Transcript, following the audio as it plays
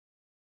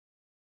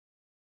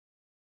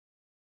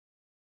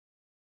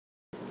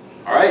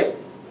All right.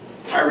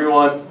 Hi,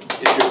 everyone.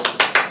 It's your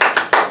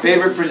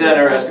favorite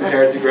presenter as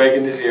compared to Greg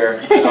and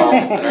Nazir. I know,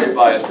 I'm very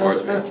biased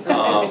towards me.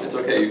 It's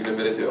okay, you can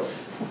admit it too.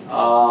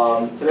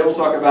 Today we'll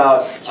talk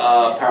about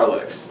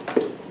paralytics.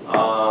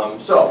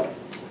 So,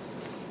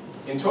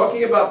 in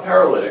talking about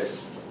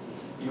paralytics,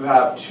 you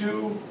have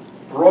two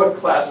broad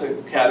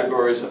classic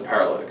categories of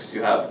paralytics.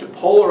 You have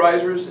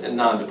depolarizers and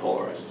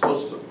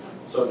non-depolarizers.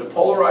 So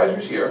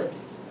depolarizers here,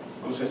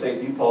 I'm just going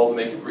to say depol to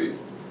make it brief.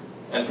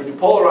 And for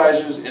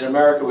depolarizers, in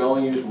America, we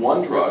only use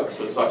one drug,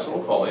 so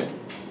succinylcholine.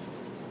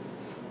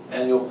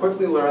 And you'll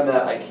quickly learn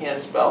that I can't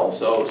spell,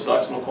 so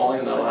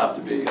succinylcholine, that'll have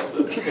to be, you have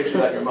to picture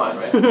that in your mind,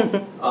 right?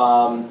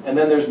 And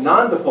then there's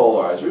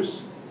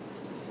non-depolarizers.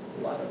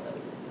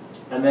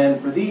 And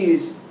then for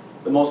these,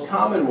 the most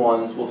common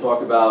ones we'll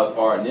talk about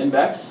are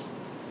Nimbex,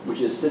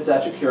 which is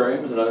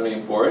cisatracurium, is another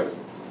name for it.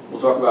 We'll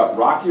talk about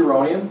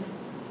rocuronium.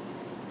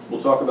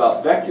 We'll talk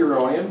about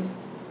vecuronium,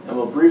 and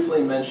we'll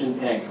briefly mention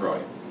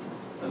pancuronium.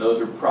 And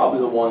those are probably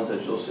the ones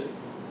that you'll see.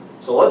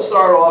 So let's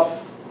start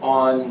off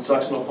on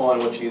succinylcholine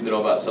and what you need to know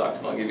about succ.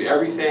 And I'll give you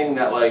everything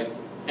that like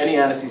any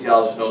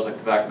anesthesiologist knows like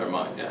the back of their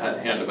mind,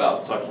 hand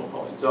about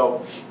succinylcholine.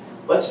 So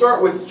let's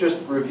start with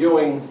just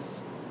reviewing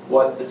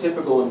what the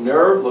typical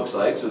nerve looks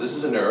like. So this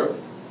is a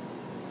nerve,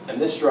 and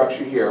this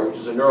structure here, which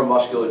is a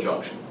neuromuscular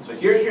junction. So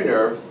here's your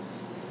nerve,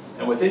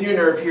 and within your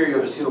nerve here you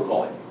have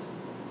acetylcholine.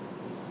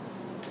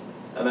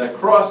 And then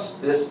across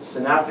this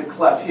synaptic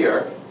cleft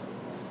here,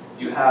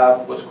 you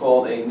have what's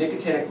called a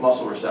nicotinic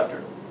muscle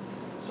receptor.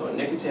 So a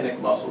nicotinic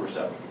muscle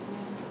receptor.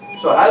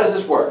 So how does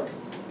this work?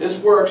 This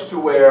works to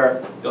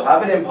where you'll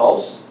have an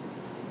impulse,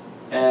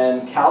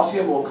 and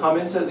calcium will come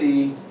into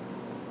the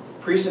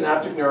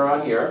presynaptic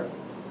neuron here,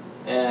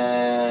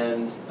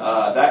 and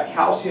that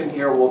calcium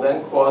here will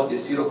then cause the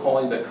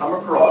acetylcholine to come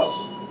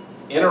across,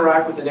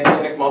 interact with the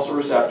nicotinic muscle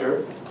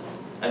receptor,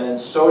 and then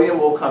sodium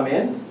will come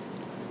in,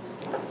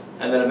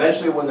 and then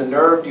eventually when the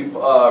nerve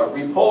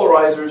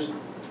repolarizes,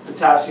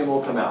 potassium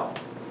will come out.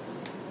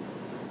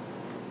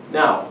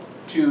 Now,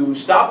 to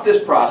stop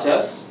this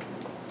process,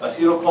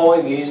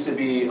 acetylcholine needs to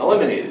be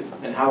eliminated.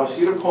 And how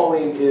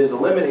acetylcholine is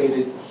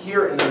eliminated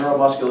here in the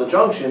neuromuscular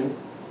junction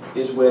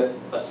is with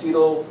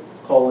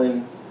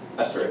acetylcholine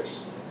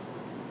esterase.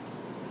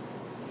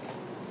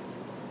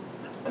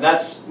 And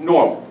that's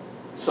normal.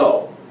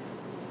 So,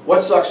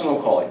 what's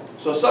succinylcholine?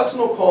 So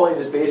succinylcholine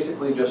is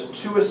basically just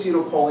two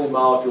acetylcholine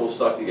molecules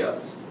stuck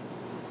together.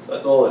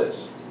 That's all it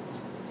is.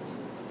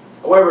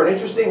 However, an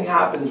interesting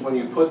happens when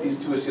you put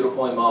these two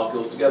acetylcholine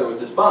molecules together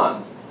with this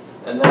bond.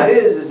 And that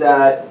is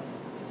that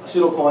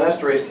acetylcholine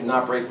esterase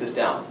cannot break this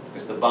down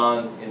because the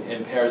bond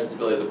impairs its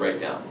ability to break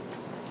down.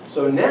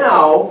 So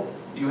now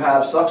you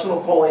have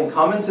succinylcholine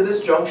come into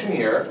this junction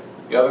here,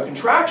 you have a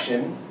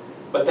contraction,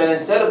 but then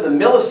instead of the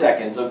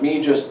milliseconds of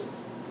me just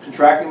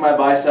contracting my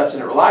biceps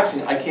and it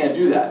relaxing, I can't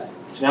do that.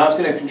 So now it's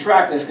going to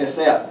contract and it's going to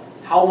stay up.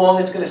 How long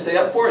it's going to stay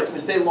up for? It's going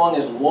to stay long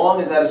as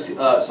that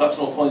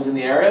succinylcholine's in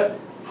the area.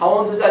 How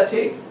long does that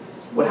take?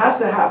 What has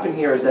to happen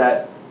here is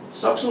that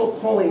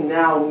succinylcholine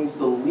now needs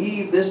to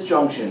leave this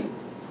junction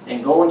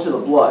and go into the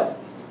blood,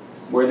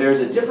 where there's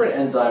a different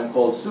enzyme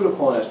called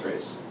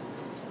pseudocholinesterase.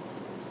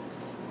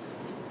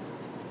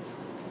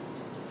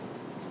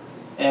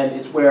 And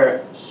it's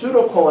where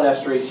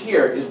pseudocholinesterase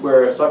here is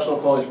where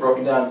succinylcholine is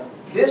broken down.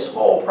 This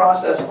whole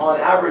process, on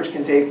average,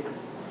 can take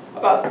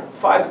about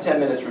 5 to 10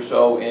 minutes or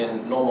so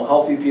in normal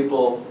healthy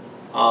people.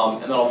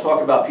 And then I'll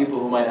talk about people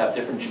who might have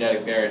different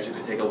genetic variants who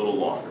could take a little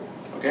longer.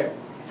 Okay?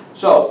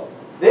 So,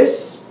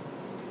 this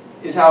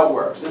is how it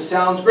works. This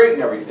sounds great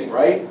and everything,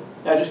 right?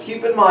 Now just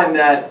keep in mind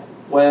that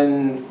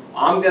when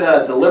I'm going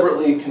to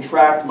deliberately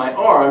contract my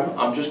arm,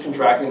 I'm just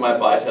contracting my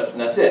biceps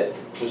and that's it.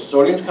 So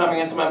sodium's coming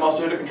into my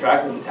muscle to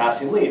contract and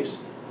potassium leaves.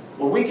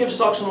 When we give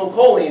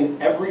succinylcholine,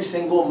 every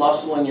single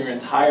muscle in your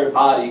entire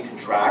body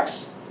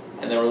contracts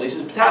and then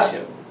releases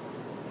potassium.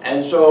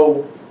 And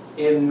so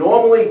in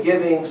normally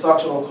giving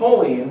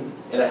succinylcholine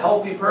in a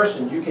healthy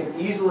person, you can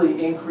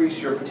easily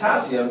increase your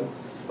potassium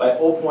by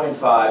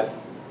 0.5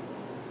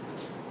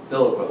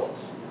 milliequivalents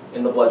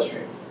in the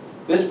bloodstream.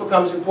 This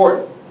becomes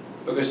important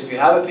because if you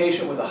have a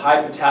patient with a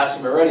high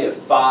potassium already at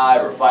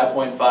 5 or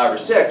 5.5 or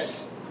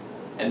 6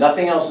 and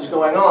nothing else is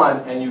going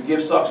on and you give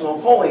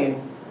succinylcholine,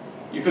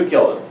 you could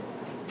kill them.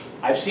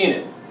 I've seen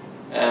it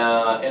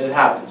and it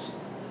happens.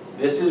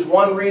 This is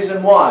one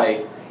reason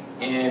why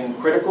in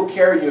critical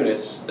care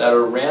units that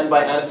are ran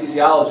by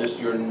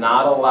anesthesiologists, you're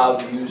not allowed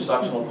to use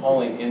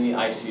succinylcholine in the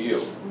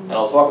ICU. And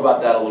I'll talk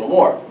about that a little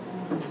more.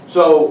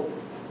 So,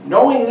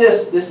 knowing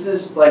this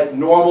is like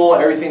normal,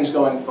 everything's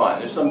going fine.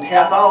 There's some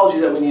pathology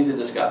that we need to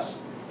discuss.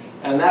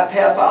 And that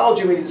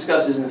pathology we need to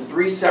discuss is in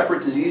 3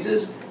 separate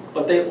diseases,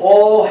 but they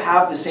all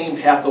have the same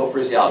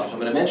pathophysiology. So I'm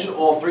going to mention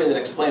all 3 and then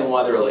explain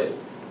why they're related.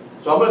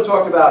 So I'm going to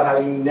talk about how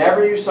you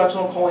never use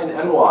succinylcholine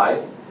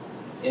NY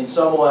in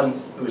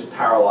someone who is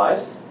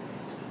paralyzed.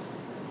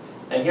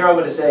 And here I'm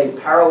going to say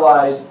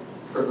paralyzed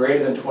for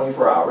greater than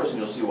 24 hours, and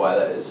you'll see why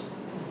that is.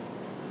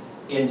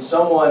 In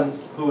someone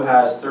who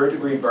has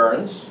third-degree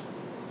burns,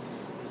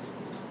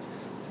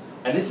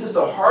 And this is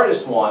the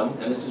hardest one,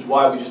 and this is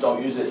why we just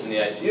don't use it in the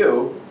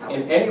ICU,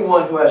 in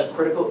anyone who has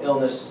critical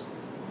illness,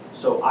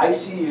 so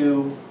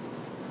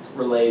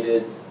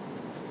ICU-related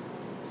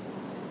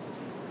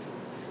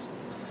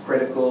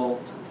critical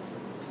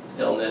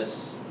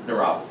illness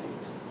neuropathy.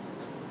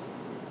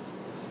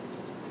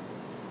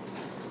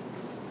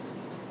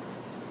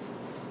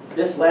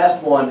 This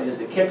last one is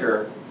the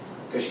kicker,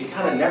 because you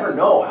kind of never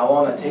know how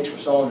long it takes for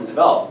someone to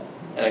develop.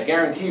 And I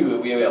guarantee you,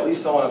 we have at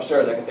least someone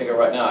upstairs I can think of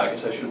right now. I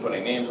guess I shouldn't put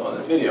any names on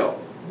this video.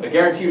 But I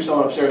guarantee you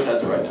someone upstairs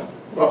has it right now.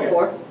 Okay.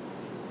 Four?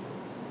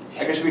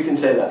 I guess we can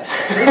say that.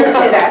 We can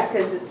say that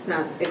because it's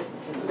not, it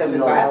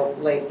doesn't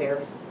violate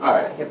their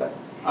HIPAA.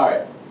 All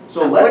right.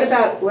 So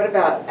what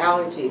about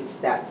allergies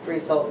that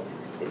result,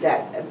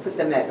 that put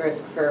them at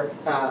risk for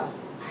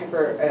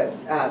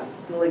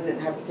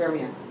malignant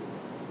hypothermia?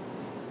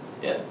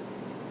 Yeah.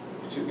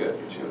 You're too good.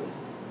 You're too good.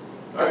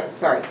 All right.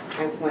 Sorry,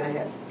 I went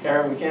ahead.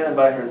 Karen, we can't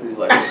invite her to these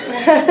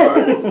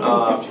lectures.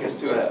 All right. She gets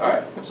too ahead. All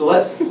right. So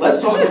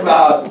let's talk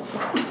about.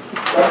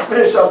 Let's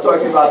finish up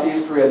talking about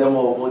these three, and then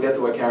we'll get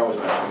to what Karen was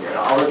mentioning here.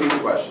 Now, I'll repeat the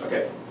question.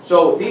 Okay.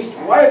 So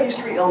why are these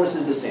three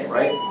illnesses the same,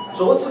 right?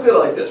 So let's look at it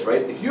like this,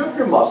 right? If you have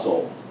your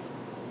muscle,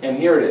 and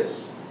here it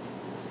is,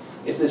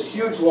 it's this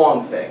huge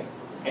long thing,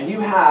 and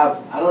you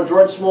have, I don't know,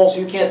 George Small, so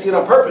you can't see it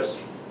on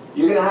purpose.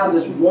 You're going to have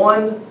this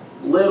one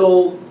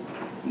little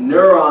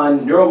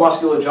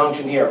neuromuscular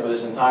junction here for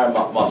this entire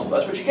muscle.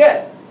 That's what you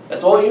get.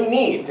 That's all you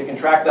need to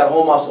contract that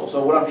whole muscle.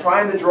 So what I'm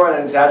trying to draw in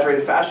an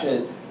exaggerated fashion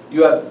is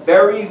you have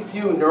very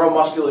few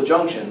neuromuscular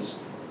junctions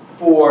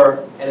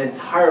for an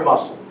entire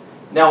muscle.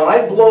 Now when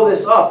I blow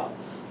this up,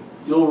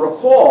 you'll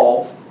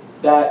recall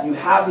that you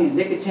have these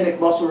nicotinic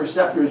muscle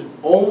receptors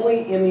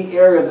only in the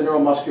area of the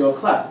neuromuscular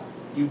cleft.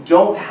 You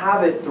don't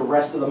have it the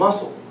rest of the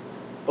muscle.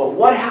 But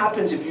what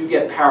happens if you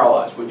get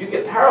paralyzed? When you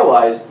get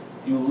paralyzed,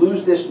 you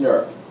lose this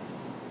nerve.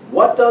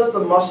 What does the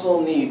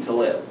muscle need to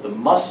live? The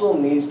muscle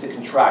needs to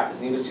contract.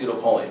 It needs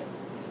acetylcholine.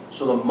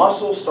 So the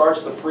muscle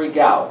starts to freak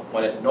out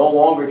when it no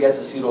longer gets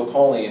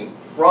acetylcholine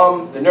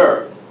from the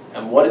nerve.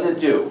 And what does it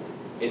do?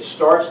 It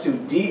starts to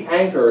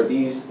de-anchor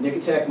these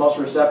nicotinic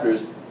muscle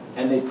receptors,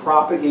 and they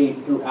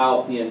propagate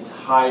throughout the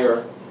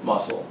entire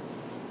muscle.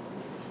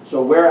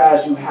 So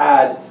whereas you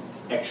had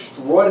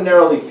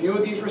extraordinarily few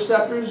of these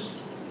receptors,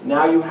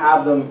 now you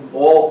have them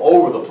all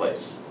over the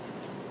place.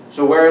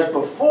 So whereas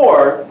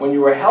before, when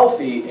you were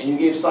healthy and you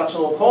gave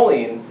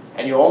succinylcholine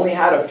and you only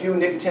had a few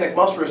nicotinic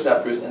muscle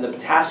receptors and the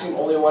potassium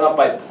only went up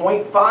by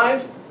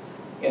 0.5,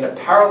 in a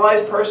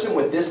paralyzed person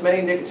with this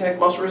many nicotinic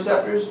muscle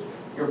receptors,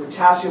 your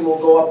potassium will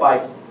go up by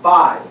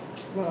 5.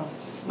 Wow.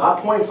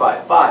 Not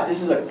 0.5, 5.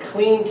 This is a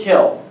clean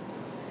kill.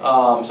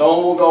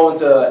 Someone will go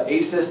into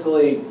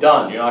asystole,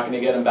 done. You're not going to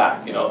get him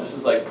back. You know, this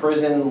is like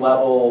prison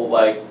level,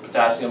 like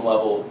potassium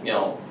level, you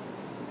know,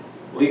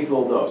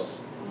 lethal dose.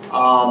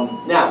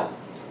 Now,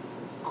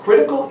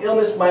 critical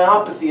illness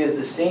myopathy is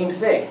the same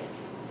thing.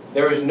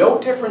 There is no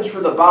difference for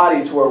the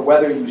body to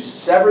whether you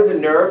sever the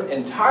nerve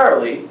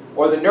entirely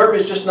or the nerve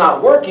is just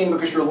not working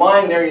because you're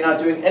lying there, you're not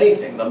doing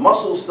anything. The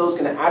muscle still is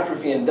going to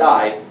atrophy and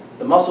die.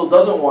 The muscle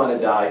doesn't want to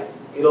die.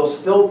 It'll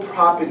still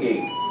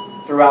propagate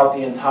throughout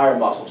the entire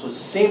muscle. So it's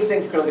the same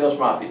thing for critical illness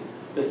myopathy.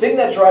 The thing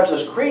that drives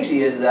us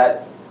crazy is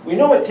that we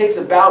know it takes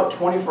about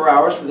 24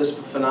 hours for this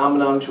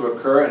phenomenon to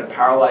occur in a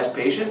paralyzed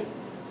patient.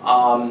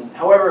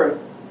 However,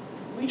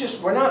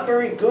 we're not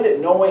very good at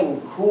knowing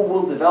who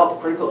will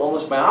develop critical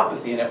illness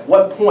myopathy and at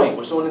what point.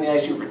 Was someone in the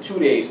ICU for 2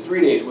 days,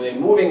 3 days? Were they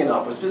moving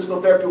enough? Was physical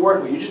therapy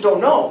working? You just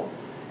don't know.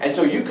 And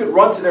so you could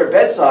run to their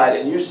bedside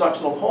and use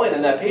succinylcholine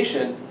in that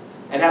patient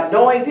and have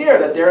no idea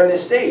that they're in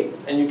this state,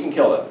 and you can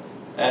kill them.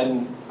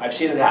 And I've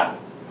seen it happen.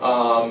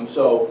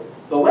 So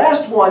the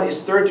last one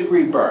is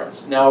third-degree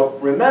burns. Now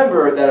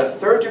remember that a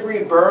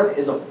third-degree burn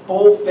is a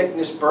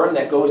full-thickness burn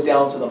that goes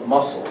down to the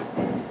muscle.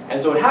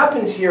 And so what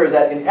happens here is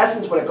that in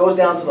essence when it goes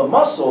down to the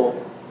muscle,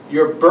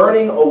 you're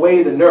burning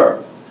away the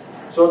nerve.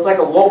 So it's like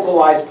a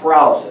localized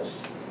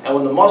paralysis. And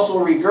when the muscle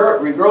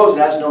regrows, it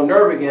has no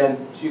nerve again,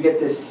 so you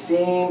get this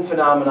same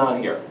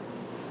phenomenon here.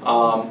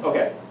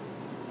 Okay,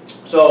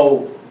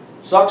 so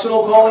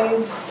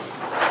succinylcholine,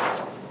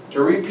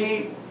 to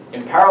repeat,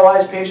 in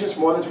paralyzed patients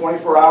more than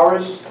 24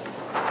 hours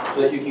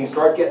so that you can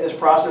start getting this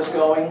process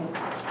going.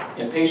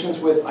 In patients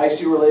with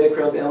ICU-related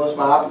critical illness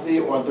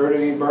myopathy or on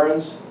third-degree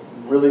burns,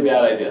 really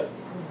bad idea.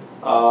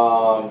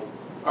 All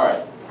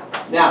right.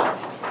 Now,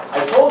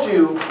 I told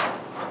you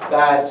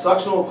that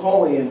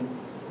succinylcholine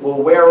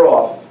will wear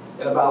off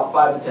in about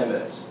 5 to 10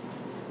 minutes.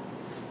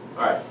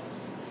 All right.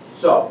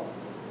 So,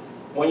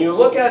 when you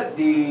look at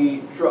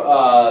the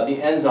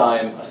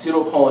enzyme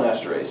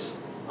acetylcholinesterase,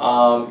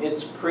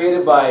 it's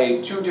created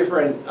by two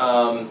different,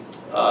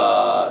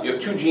 you have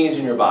two genes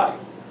in your body.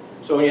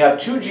 So when you have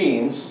two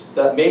genes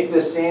that make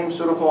this same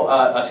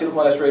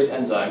acetylcholinesterase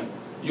enzyme,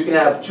 you can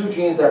have two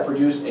genes that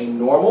produce a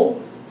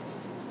normal,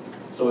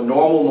 so a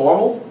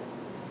normal.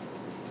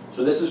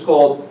 So this is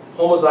called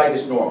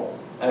homozygous normal.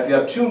 And if you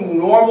have two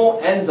normal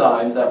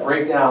enzymes that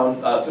break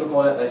down,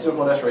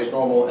 acetylcholinesterase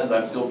normal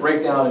enzymes, you'll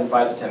break down in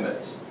 5 to 10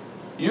 minutes.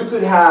 You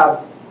could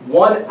have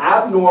one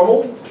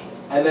abnormal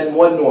and then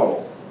one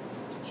normal.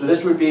 So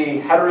this would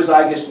be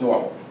heterozygous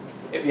normal.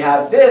 If you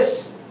have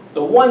this,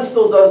 the one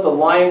still does the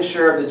lion's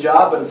share of the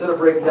job, but instead of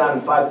breaking down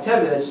in 5 to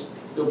 10 minutes,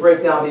 you'll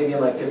break down maybe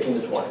in like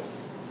 15 to 20.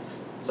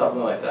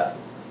 Something like that.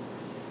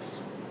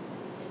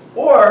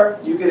 Or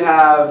you could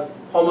have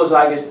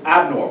homozygous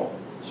abnormal.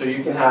 So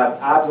you can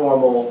have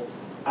abnormal,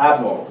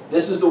 abnormal.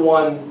 This is the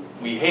one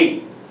we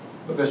hate.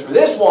 Because for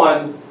this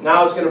one,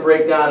 now it's going to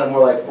break down in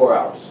more like 4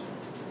 hours.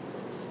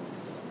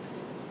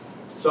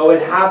 So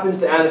it happens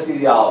to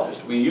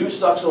anesthesiologists. We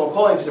use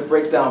succinylcholine because it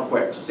breaks down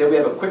quick. So say we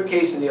have a quick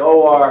case in the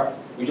OR,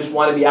 we just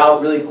want to be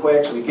out really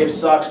quick, so we give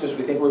sucks because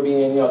we think we're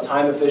being,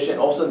 time efficient.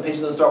 All of a sudden the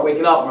patient doesn't start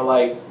waking up and we're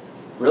like,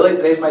 really?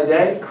 Today's my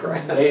day?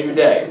 Correct. Today's your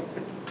day.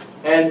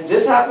 And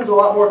this happens a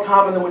lot more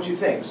common than what you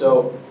think.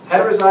 So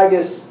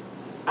heterozygous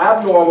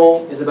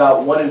abnormal is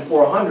about 1 in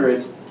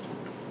 400.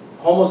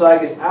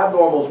 Homozygous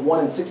abnormal is 1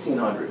 in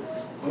 1600.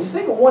 When you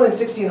think of 1 in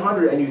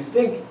 1600 and you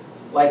think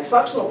like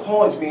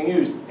succinylcholine is being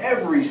used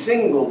every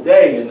single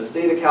day in the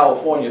state of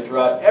California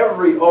throughout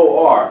every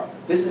OR,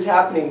 this is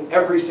happening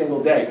every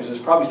single day because there's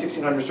probably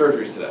 1,600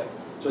 surgeries today.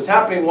 So it's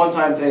happening one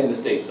time today in the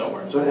state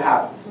somewhere. So it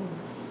happens.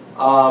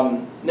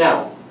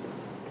 Now,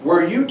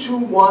 where you two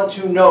want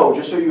to know,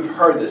 just so you've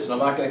heard this, and I'm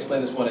not going to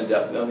explain this one in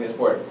depth, I don't think it's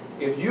important.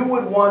 If you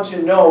would want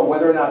to know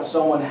whether or not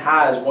someone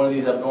has one of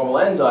these abnormal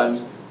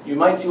enzymes, you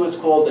might see what's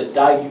called a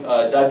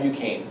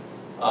dibucane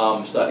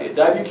study. A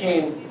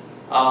dibucane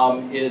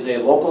is a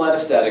local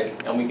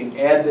anesthetic, and we can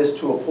add this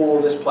to a pool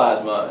of this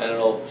plasma, and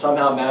it'll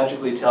somehow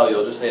magically tell you,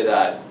 I'll just say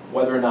that,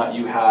 whether or not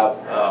you have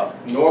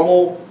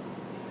normal,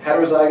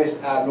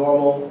 heterozygous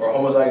abnormal, or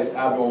homozygous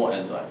abnormal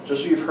enzyme.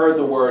 Just so you've heard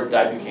the word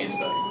dibucane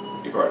study.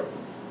 You've heard it.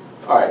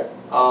 All right.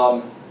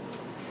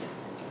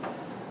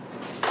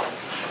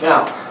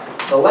 Now,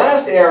 the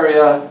last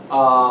area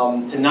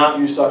to not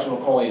use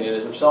succinylcholine in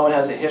is if someone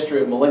has a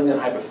history of malignant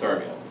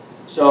hypothermia.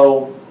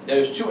 So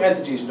there's two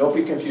entities, don't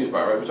be confused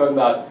by it, right? We're talking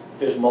about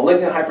there's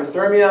malignant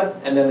hyperthermia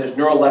and then there's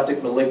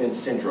neuroleptic malignant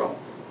syndrome.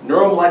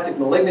 Neuroleptic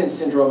malignant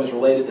syndrome is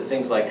related to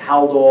things like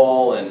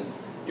Haldol and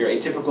your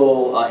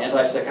atypical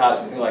antipsychotics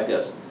and things like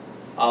this.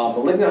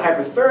 Malignant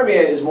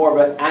hyperthermia is more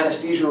of an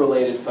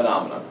anesthesia-related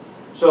phenomenon.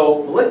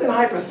 So malignant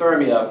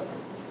hyperthermia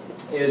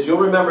is, you'll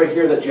remember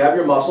here that you have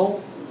your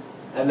muscle,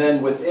 and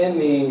then within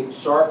the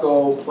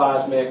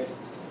sarcoplasmic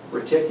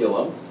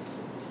reticulum,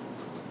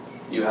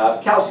 you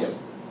have calcium.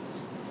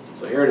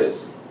 So here it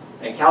is.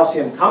 And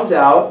calcium comes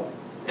out,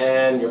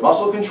 and your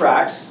muscle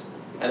contracts,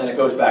 and then it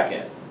goes back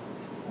in.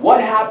 What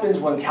happens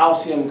when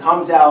calcium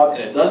comes out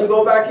and it doesn't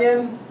go back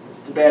in?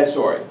 It's a bad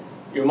story.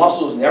 Your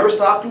muscles never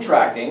stop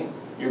contracting.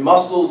 Your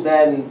muscles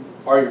then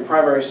are your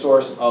primary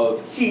source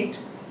of heat,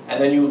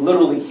 and then you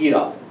literally heat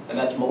up. And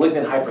that's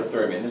malignant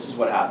hyperthermia, and this is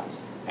what happens.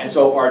 And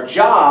so our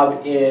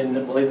job in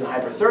malignant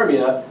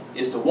hyperthermia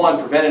is to, one,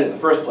 prevent it in the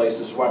first place.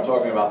 This is why I'm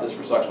talking about this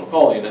for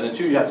succinylcholine. And then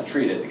two, you have to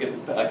treat it to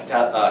get the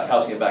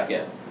calcium back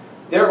in.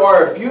 There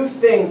are a few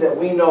things that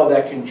we know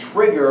that can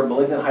trigger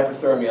malignant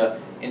hyperthermia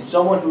in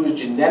someone who is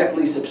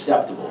genetically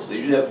susceptible. So they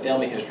usually have a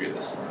family history of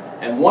this.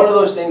 And one of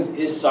those things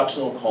is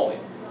succinylcholine.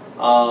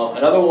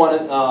 Another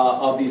one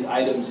of these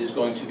items is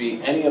going to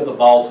be any of the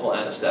volatile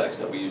anesthetics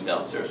that we use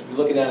downstairs. So if you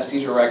look at an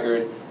anesthesia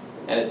record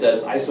and it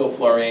says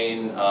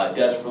isoflurane,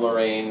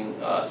 desflurane,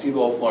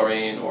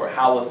 sevoflurane, or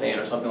halothane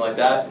or something like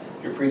that,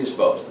 you're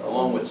predisposed,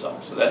 along with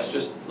some. So that's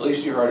just, at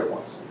least you heard it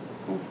once.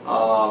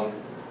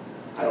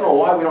 I don't know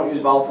why we don't use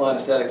volatile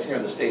anesthetics here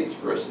in the States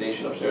for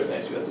sedation upstairs in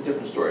ICU. That's a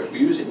different story. We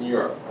use it in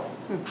Europe.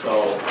 So,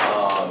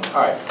 all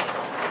right.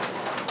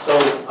 So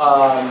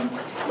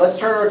let's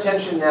turn our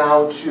attention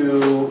now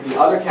to the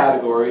other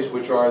categories,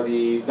 which are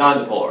the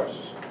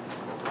non-depolarizers.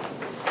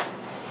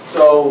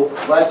 So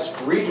let's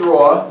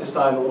redraw, this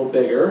time a little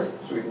bigger,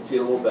 so we can see it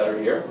a little better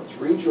here. Let's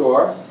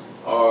redraw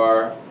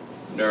our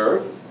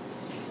nerve,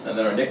 and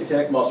then our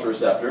nicotinic muscle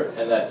receptor,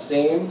 and that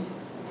same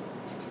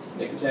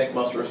nicotinic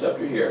muscle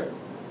receptor here,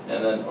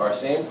 and then our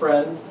same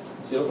friend,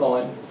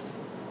 acetylcholine,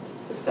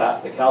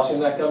 the calcium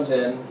that comes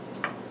in,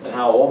 and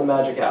how all the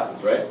magic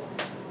happens, right?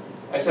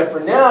 Except for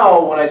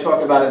now, when I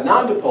talk about a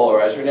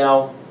non-depolarizer,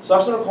 now,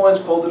 succinylcholine is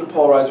called a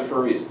depolarizer for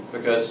a reason,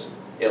 because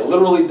it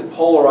literally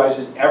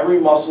depolarizes every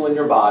muscle in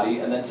your body,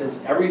 and then since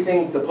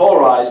everything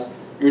depolarized,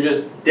 you're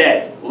just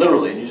dead,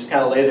 literally, and you just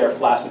kind of lay there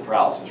flaccid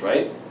paralysis,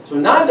 right? So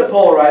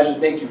non-depolarizers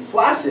make you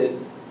flaccid,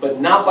 but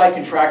not by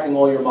contracting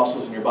all your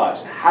muscles in your body.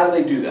 So how do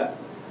they do that?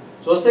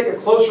 So let's take a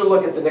closer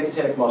look at the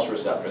nicotinic muscle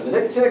receptor. And the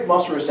nicotinic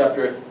muscle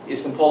receptor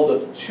is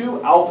composed of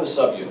 2 alpha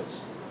subunits.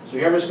 So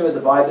here I'm just going to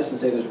divide this and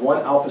say there's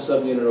one alpha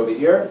subunit over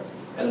here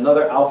and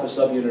another alpha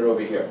subunit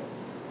over here.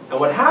 And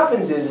what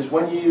happens is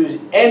when you use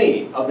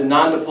any of the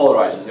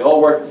non-depolarizers, they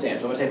all work the same.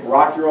 So I'm going to take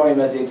rocuronium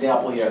as the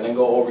example here and then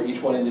go over each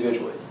one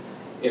individually.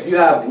 If you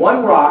have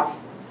one rock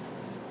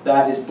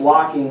that is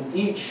blocking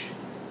each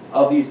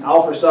of these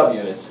alpha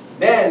subunits,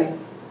 then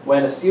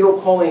when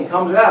acetylcholine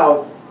comes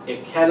out,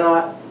 it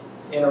cannot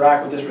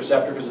interact with this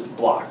receptor because it's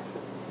blocked.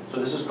 So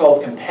this is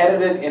called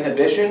competitive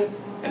inhibition,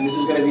 and this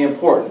is going to be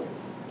important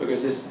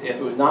because this, if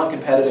it was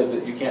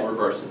non-competitive, you can't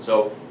reverse it.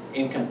 So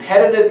In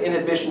competitive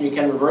inhibition, you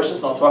can reverse this,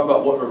 and I'll talk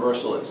about what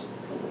reversal is.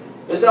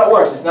 This is how it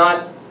works. It's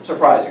not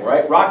surprising,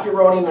 right?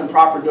 Rocuronium in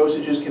proper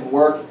dosages can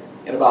work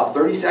in about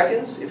 30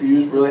 seconds if you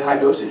use really high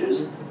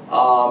dosages.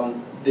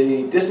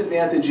 The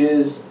disadvantage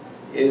is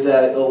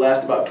that it'll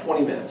last about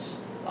 20 minutes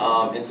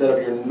instead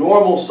of your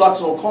normal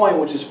succinylcholine,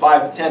 which is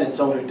 5 to 10 in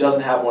someone who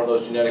doesn't have one of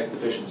those genetic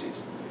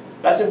deficiencies.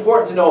 That's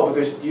important to know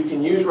because you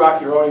can use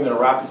rocuronium in a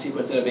rapid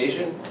sequence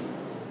innovation,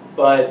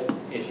 but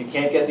if you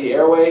can't get the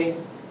airway,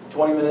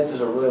 20 minutes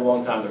is a really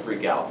long time to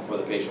freak out before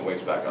the patient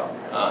wakes back up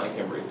and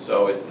can breathe.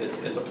 So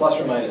it's a plus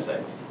or minus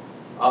thing.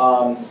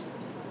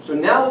 So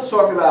now let's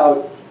talk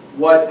about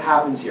what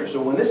happens here.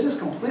 So when this is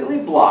completely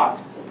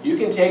blocked, you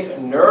can take a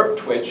nerve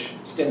twitch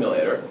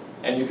stimulator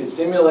and you can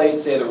stimulate,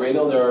 say, the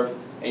radial nerve,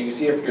 and you can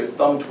see if your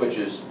thumb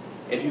twitches.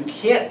 If you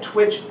can't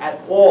twitch at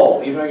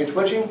all, even though you're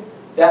twitching,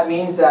 that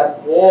means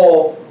that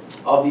all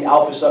of the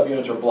alpha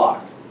subunits are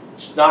blocked.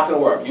 It's not going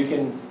to work. You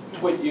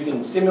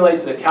can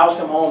stimulate till the cows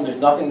come home. There's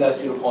nothing that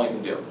acetylcholine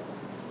can do.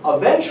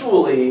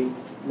 Eventually,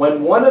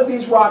 when one of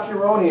these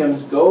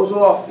rocuroniums goes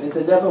off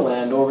into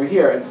Neverland over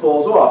here and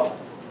falls off,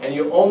 and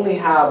you only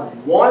have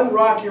one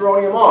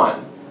rocuronium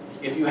on,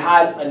 if you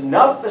had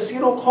enough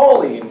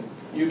acetylcholine,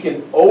 you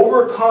can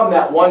overcome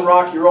that one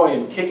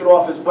rocuronium, kick it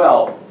off as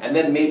well, and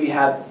then maybe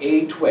have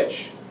a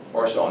twitch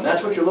or so. And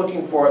that's what you're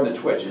looking for in the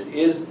twitch,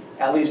 is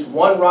at least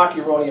one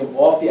rocuronium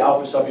off the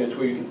alpha subunits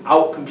where you can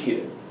outcompete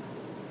it.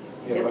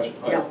 You have a question?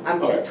 No,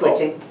 I'm just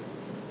twitching.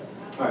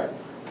 All right.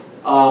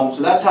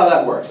 So that's how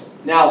that works.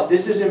 Now,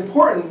 this is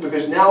important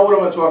because now what I'm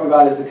going to talk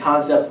about is the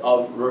concept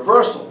of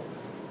reversal.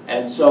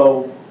 And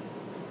so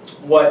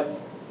what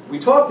we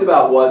talked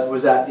about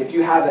was that if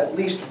you have at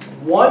least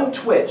one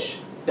twitch,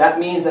 that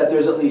means that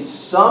there's at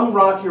least some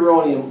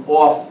rocuronium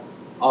off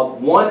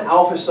of one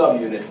alpha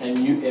subunit, and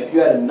if you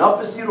had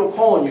enough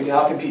acetylcholine, you can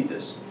outcompete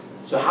this.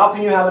 So how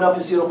can you have enough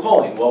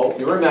acetylcholine? Well,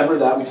 you remember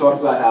that we talked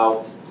about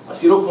how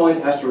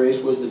acetylcholine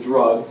esterase was the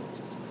drug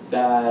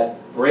that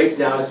breaks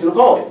down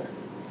acetylcholine.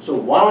 So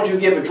why don't you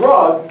give a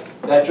drug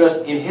that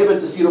just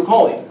inhibits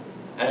acetylcholine?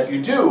 And if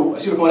you do,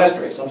 acetylcholine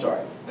esterase, I'm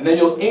sorry, and then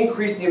you'll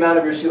increase the amount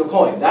of your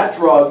acetylcholine. That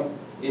drug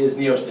is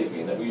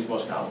neostigmine that we use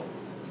most commonly.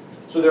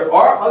 So there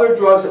are other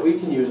drugs that we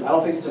can use. I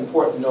don't think it's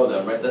important to know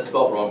them, right? That's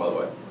spelled wrong, by the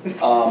way.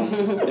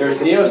 There's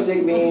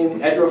neostigmine,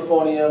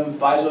 edrophonium,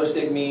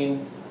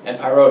 physostigmine, and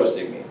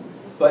pyridostigmine.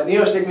 But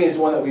neostigmine is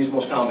the one that we use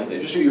most commonly.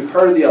 Just so you've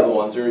heard of the other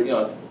ones, or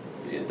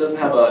it doesn't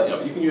have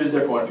a, you can use a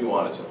different one if you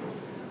wanted to.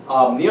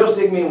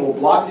 Neostigmine will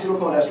block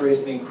acetylcholine esterase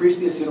and increase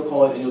the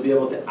acetylcholine, and you'll be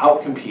able to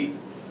outcompete.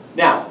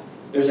 Now,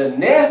 there's a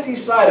nasty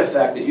side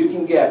effect that you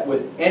can get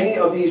with any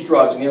of these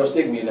drugs,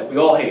 neostigmine, that we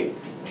all hate.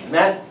 And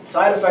that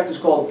side effect is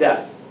called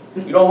death.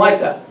 We don't like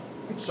that.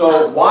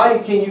 So why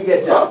can you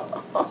get death?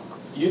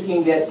 You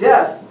can get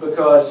death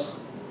because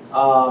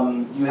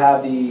you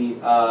have the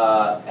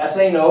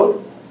SA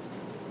node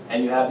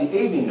and you have the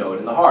AV node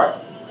in the heart.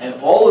 And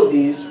all of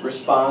these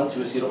respond to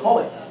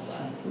acetylcholine.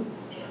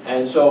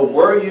 And so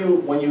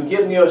when you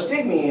give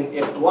neostigmine,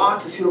 it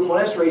blocks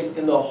acetylcholine esterase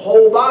in the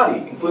whole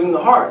body, including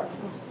the heart.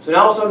 So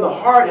now all of a sudden the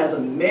heart has a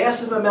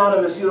massive amount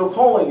of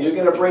acetylcholine. You're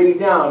going to break it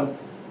down.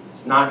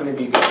 It's not going to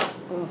be good.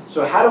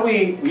 So how do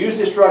we use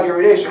this drug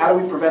every day, so how do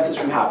we prevent this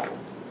from happening?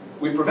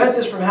 We prevent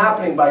this from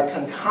happening by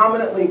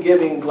concomitantly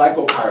giving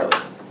glycopyrrolate.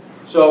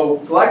 So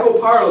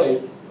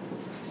glycopyrrolate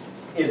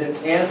is an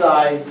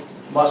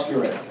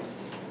anti-muscarinic.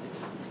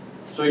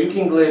 So you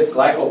can give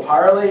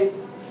glycopyrrolate,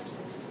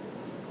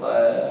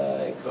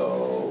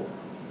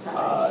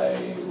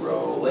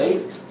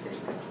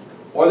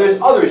 or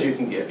there's others you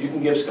can give. You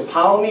can give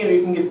scopolamine or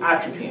you can give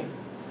atropine.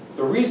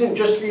 The reason,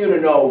 just for you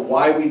to know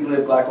why we give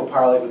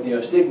glycopyrrolate with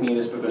neostigmine,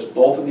 is because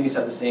both of these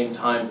have the same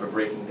time for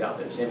breaking down.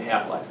 They have the same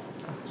half-life.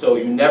 So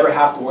you never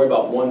have to worry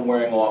about one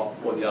wearing off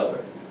or the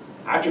other.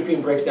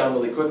 Atropine breaks down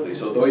really quickly,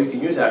 so though you can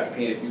use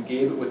atropine, if you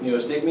gave it with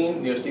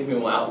neostigmine,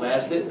 neostigmine will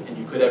outlast it, and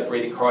you could have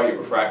bradycardia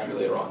refractory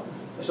later on.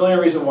 That's the only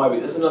reason why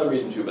there's another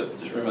reason too, but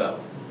just remember that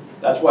one.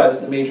 That's why, that's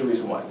the major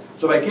reason why.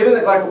 So by giving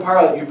the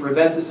glycopyrrolate, you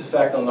prevent this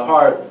effect on the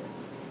heart,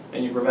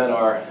 and you prevent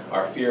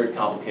our feared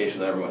complication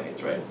that everyone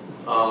hates, right?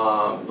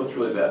 It looks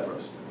really bad for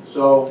us.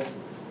 So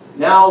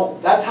now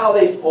that's how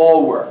they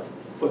all work.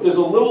 But there's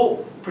a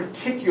little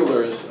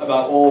particulars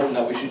about all of them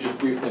that we should just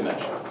briefly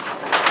mention.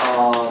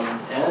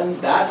 And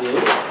that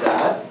is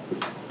that,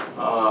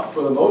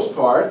 for the most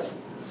part,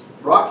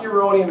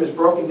 rocuronium is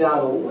broken down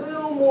a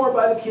little more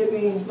by the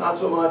kidney, not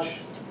so much.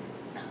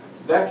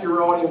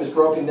 Vecuronium is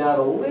broken down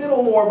a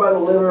little more by the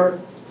liver.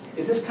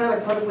 Is this kind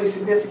of clinically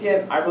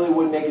significant? I really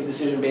wouldn't make a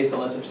decision based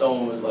unless if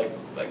someone was like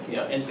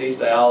end-stage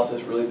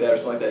dialysis, really bad or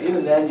something like that.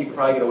 Even then, you could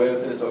probably get away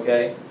with it. It's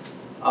okay.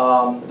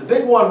 The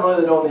big one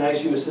really to know in the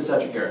ICU is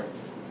cisatracurium.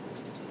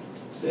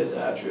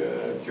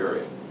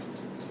 Cisatracurium,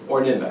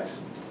 or Ninvex.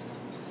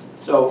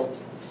 So,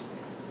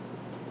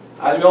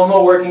 as we all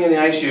know, working in the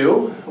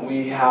ICU,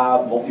 we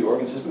have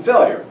multi-organ system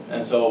failure.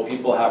 And so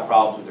people have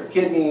problems with their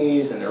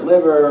kidneys and their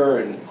liver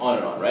and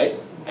on, right?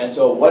 And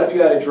so what if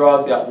you had a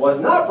drug that was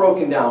not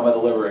broken down by the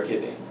liver or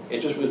kidney?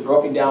 It just was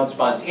broken down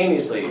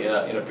spontaneously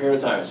in a period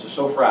of time. It's just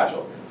so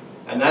fragile.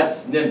 And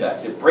that's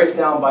Nimbex. It breaks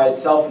down by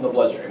itself in the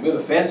bloodstream. We have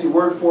a fancy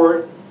word for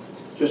it,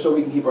 just so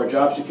we can keep our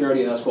job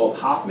security, and that's called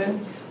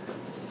Hoffman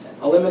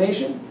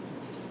elimination.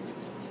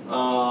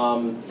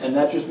 And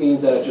that just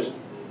means that it just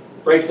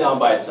breaks down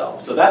by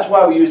itself. So that's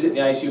why we use it in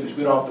the ICU, because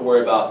we don't have to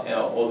worry about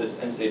all this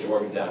end-stage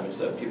organ damage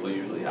that people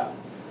usually have.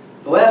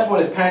 The last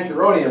one is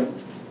pancuronium,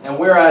 and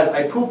whereas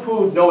I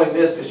poo-pooed knowing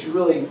this, because you're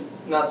really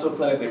not so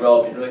clinically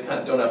relevant, you really kind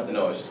of don't have to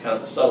know, it's just kind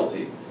of a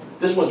subtlety.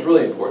 This one's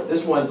really important.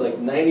 This one's like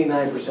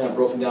 99%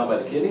 broken down by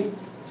the kidney,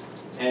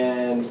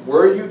 and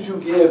were you to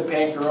give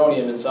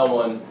pancuronium in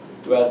someone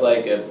who has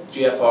like a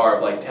GFR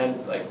of like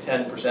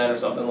 10% or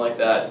something like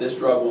that, this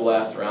drug will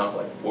last around for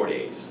like 4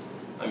 days.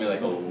 I mean,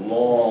 like a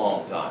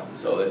long time.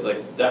 So it's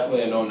like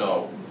definitely a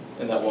no-no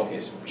in that one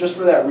case. Just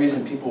for that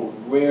reason, people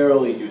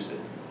rarely use it.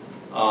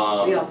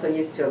 We also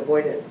used to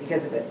avoid it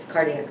because of its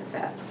cardiac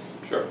effects.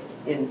 Sure.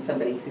 In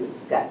somebody who's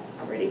got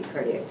already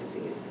cardiac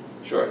disease.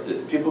 Sure.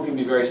 People can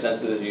be very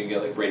sensitive. You can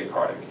get like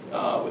bradycardic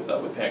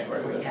with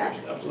pancreatic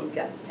administration. Absolutely. We've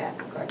got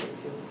tachycardia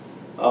too.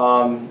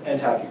 And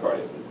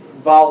tachycardia.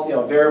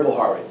 Variable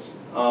heart rates.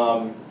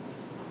 And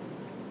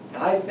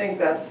I think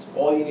that's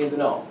all you need to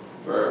know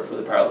for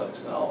the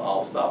paralytics. And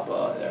I'll stop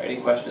there. Any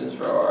questions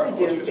for our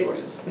illustrious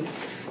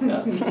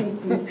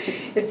audience?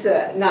 It's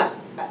not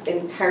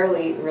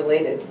entirely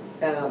related,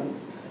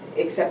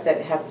 except that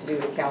it has to do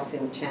with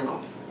calcium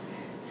channel.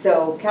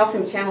 So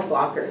calcium channel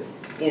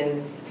blockers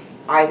in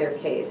either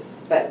case,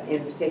 but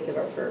in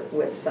particular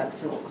with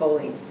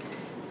succinylcholine,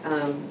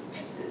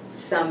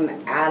 some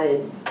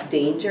added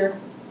danger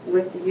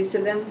with the use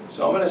of them?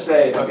 So I'm going to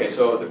say, okay,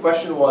 so the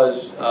question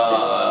was,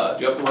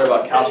 do you have to worry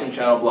about calcium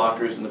channel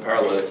blockers in the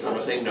paralytics? I'm going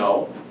to say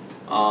no.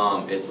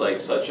 It's like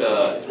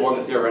it's more of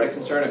a theoretic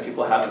concern, and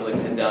people haven't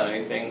really pinned down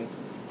anything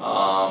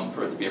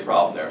for it to be a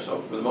problem there.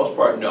 So for the most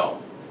part,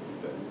 no.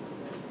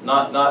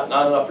 Not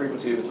enough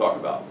frequency to even talk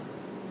about.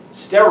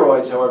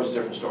 Steroids, however, is a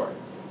different story.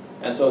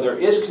 And so there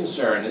is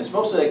concern, and it's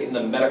mostly like in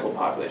the medical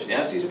population. The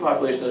anesthesia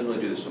population doesn't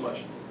really do this so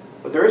much.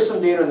 But there is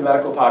some data in the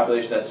medical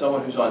population that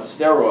someone who's on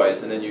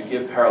steroids and then you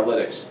give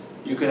paralytics,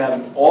 you can have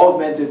an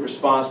augmented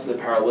response to the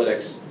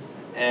paralytics.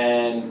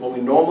 And when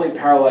we normally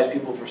paralyze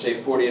people for, say,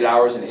 48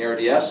 hours in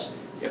ARDS,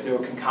 if they were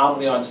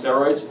concomitantly on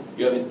steroids,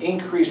 you have an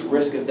increased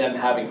risk of them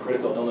having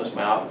critical illness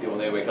myopathy when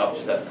they wake up,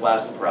 just that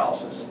flaccid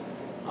paralysis.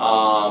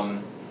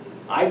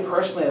 I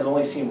personally have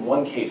only seen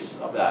one case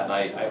of that, and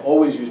I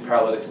always use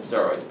paralytics and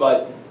steroids,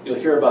 but you'll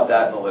hear about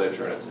that in the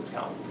literature, and it's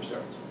common for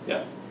steroids.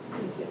 Yeah.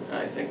 Thank you.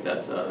 I think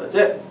that's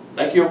it.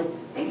 Thank you.